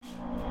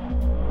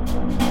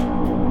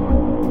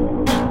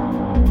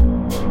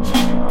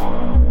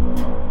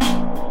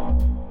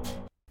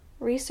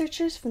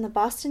researchers from the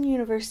Boston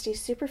University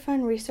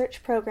Superfund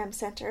Research Program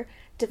Center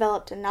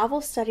developed a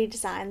novel study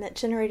design that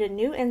generated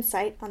new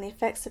insight on the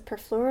effects of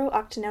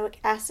perfluorooctanoic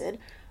acid,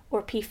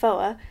 or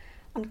PFOA,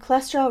 on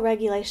cholesterol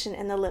regulation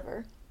in the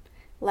liver.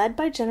 Led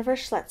by Jennifer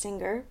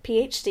Schlezinger,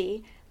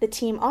 Ph.D., the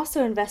team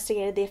also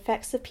investigated the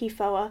effects of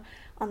PFOA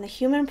on the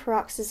human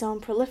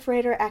peroxisome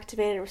proliferator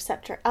activated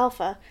receptor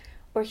alpha,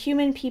 or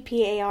human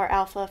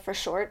PPARα for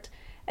short,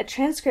 a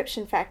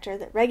transcription factor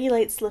that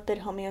regulates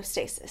lipid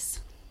homeostasis.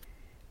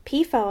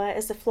 PFOA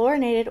is a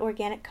fluorinated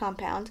organic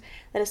compound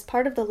that is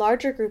part of the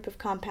larger group of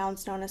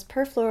compounds known as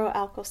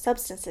perfluoroalkyl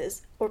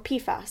substances, or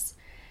PFAS.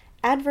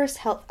 Adverse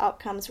health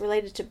outcomes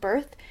related to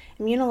birth,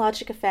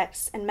 immunologic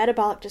effects, and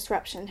metabolic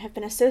disruption have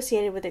been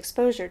associated with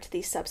exposure to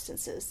these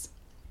substances.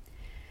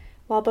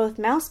 While both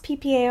mouse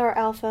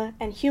PPARα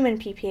and human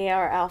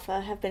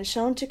PPARα have been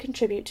shown to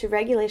contribute to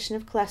regulation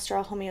of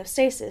cholesterol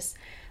homeostasis,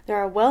 there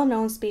are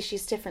well-known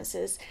species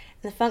differences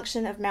in the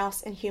function of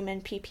mouse and human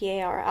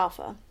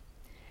PPARα.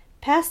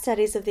 Past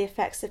studies of the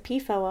effects of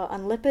PFOA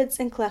on lipids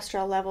and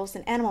cholesterol levels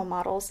in animal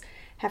models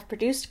have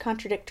produced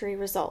contradictory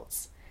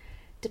results.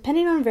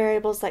 Depending on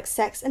variables like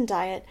sex and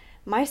diet,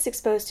 mice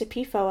exposed to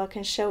PFOA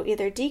can show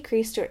either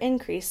decreased or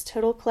increased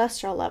total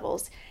cholesterol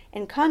levels,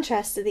 in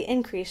contrast to the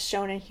increase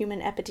shown in human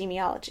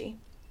epidemiology.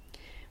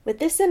 With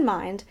this in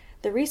mind,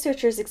 the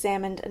researchers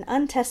examined an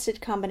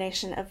untested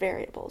combination of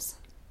variables.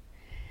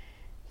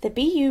 The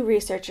BU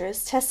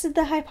researchers tested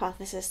the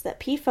hypothesis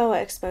that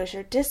PFOA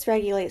exposure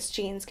dysregulates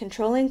genes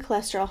controlling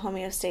cholesterol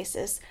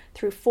homeostasis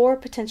through 4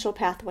 potential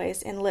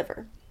pathways in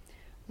liver.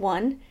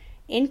 1.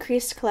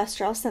 Increased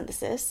cholesterol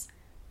synthesis.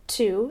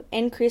 2.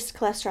 Increased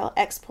cholesterol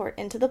export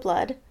into the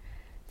blood.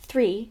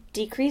 3.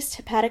 Decreased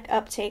hepatic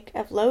uptake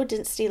of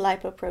low-density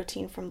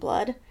lipoprotein from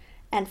blood.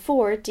 And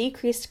 4.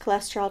 Decreased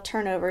cholesterol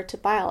turnover to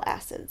bile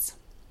acids.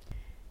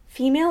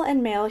 Female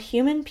and male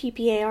human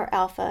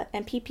PPARα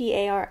and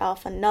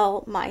PPARα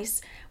null mice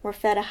were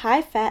fed a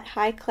high-fat,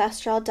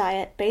 high-cholesterol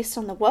diet based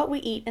on the What We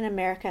Eat in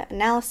America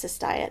analysis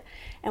diet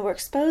and were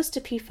exposed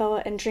to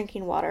PFOA in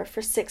drinking water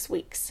for 6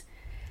 weeks.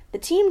 The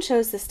team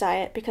chose this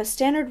diet because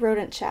standard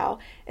rodent chow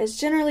is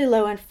generally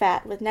low in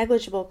fat with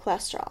negligible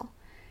cholesterol.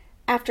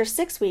 After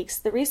 6 weeks,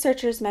 the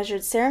researchers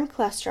measured serum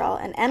cholesterol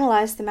and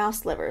analyzed the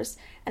mouse livers,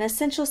 an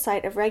essential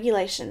site of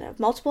regulation of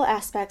multiple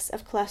aspects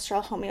of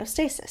cholesterol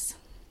homeostasis.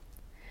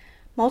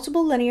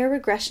 Multiple linear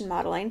regression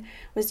modeling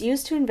was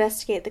used to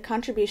investigate the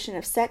contribution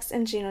of sex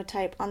and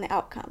genotype on the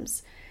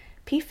outcomes.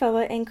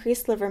 PFOA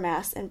increased liver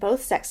mass in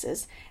both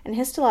sexes, and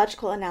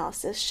histological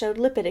analysis showed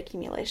lipid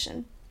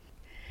accumulation.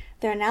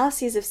 Their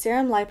analyses of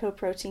serum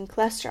lipoprotein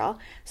cholesterol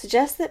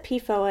suggest that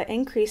PFOA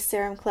increased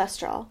serum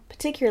cholesterol,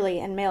 particularly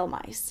in male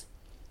mice.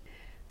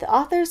 The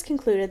authors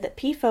concluded that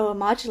PFOA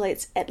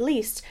modulates at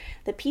least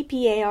the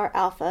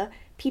PPARα,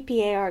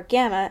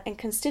 PPAR-gamma, and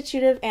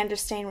constitutive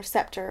androstenedione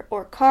receptor,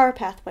 or CAR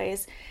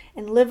pathways,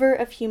 in liver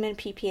of human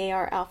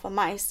PPARα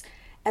mice,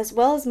 as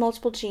well as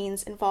multiple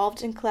genes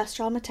involved in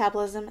cholesterol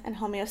metabolism and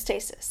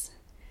homeostasis.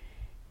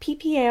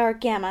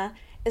 PPAR-gamma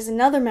is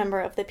another member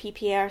of the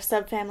PPAR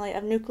subfamily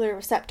of nuclear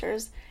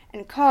receptors,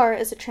 and CAR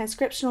is a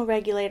transcriptional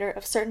regulator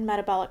of certain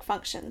metabolic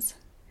functions.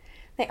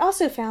 They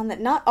also found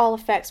that not all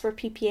effects were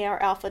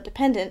PPARα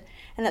dependent,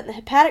 and that the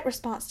hepatic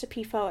response to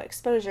PFOA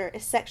exposure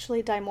is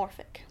sexually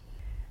dimorphic.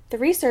 The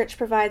research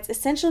provides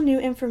essential new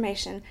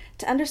information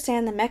to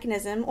understand the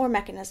mechanism or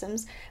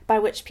mechanisms by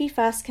which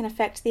PFAS can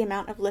affect the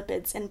amount of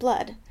lipids in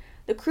blood,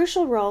 the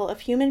crucial role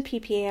of human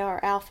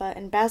PPARα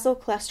in basal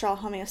cholesterol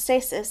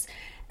homeostasis,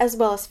 as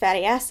well as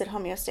fatty acid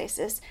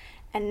homeostasis,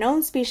 and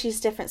known species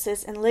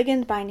differences in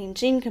ligand-binding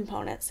gene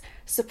components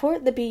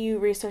support the BU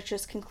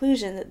researchers'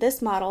 conclusion that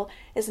this model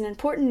is an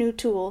important new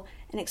tool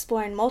in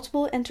exploring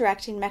multiple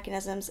interacting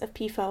mechanisms of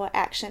PFOA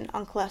action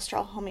on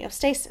cholesterol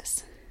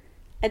homeostasis.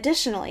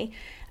 Additionally,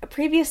 a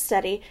previous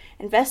study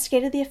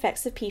investigated the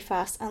effects of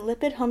PFAS on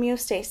lipid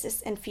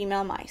homeostasis in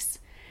female mice.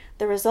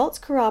 The results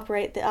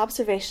corroborate the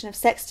observation of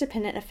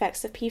sex-dependent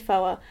effects of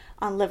PFOA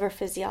on liver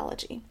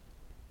physiology.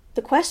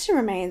 The question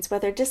remains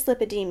whether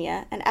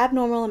dyslipidemia, an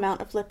abnormal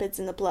amount of lipids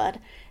in the blood,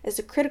 is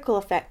a critical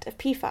effect of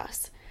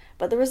PFAS,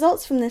 but the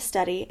results from this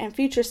study and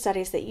future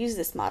studies that use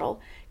this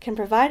model can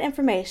provide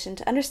information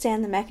to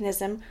understand the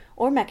mechanism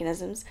or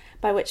mechanisms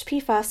by which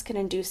PFAS can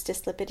induce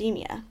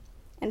dyslipidemia.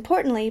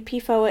 Importantly,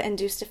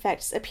 PFOA-induced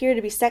effects appear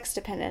to be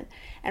sex-dependent,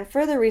 and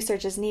further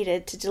research is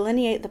needed to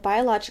delineate the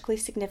biologically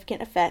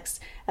significant effects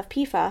of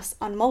PFAS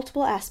on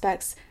multiple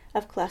aspects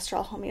of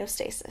cholesterol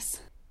homeostasis.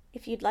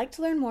 If you'd like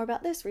to learn more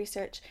about this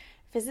research,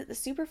 visit the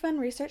Superfund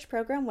Research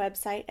Program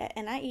website at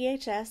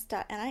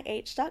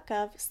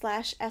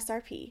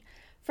niehs.nih.gov/SRP.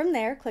 From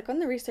there, click on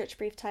the research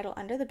brief title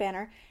under the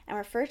banner and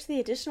refer to the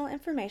additional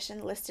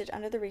information listed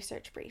under the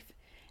research brief.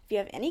 If you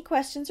have any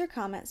questions or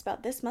comments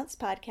about this month's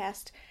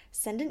podcast,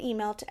 send an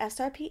email to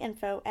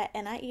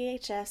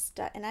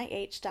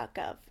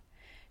srpinfo@niehs.nih.gov.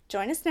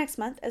 Join us next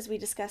month as we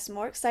discuss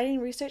more exciting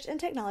research and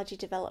technology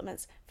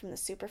developments from the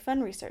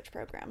Superfund Research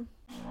Program.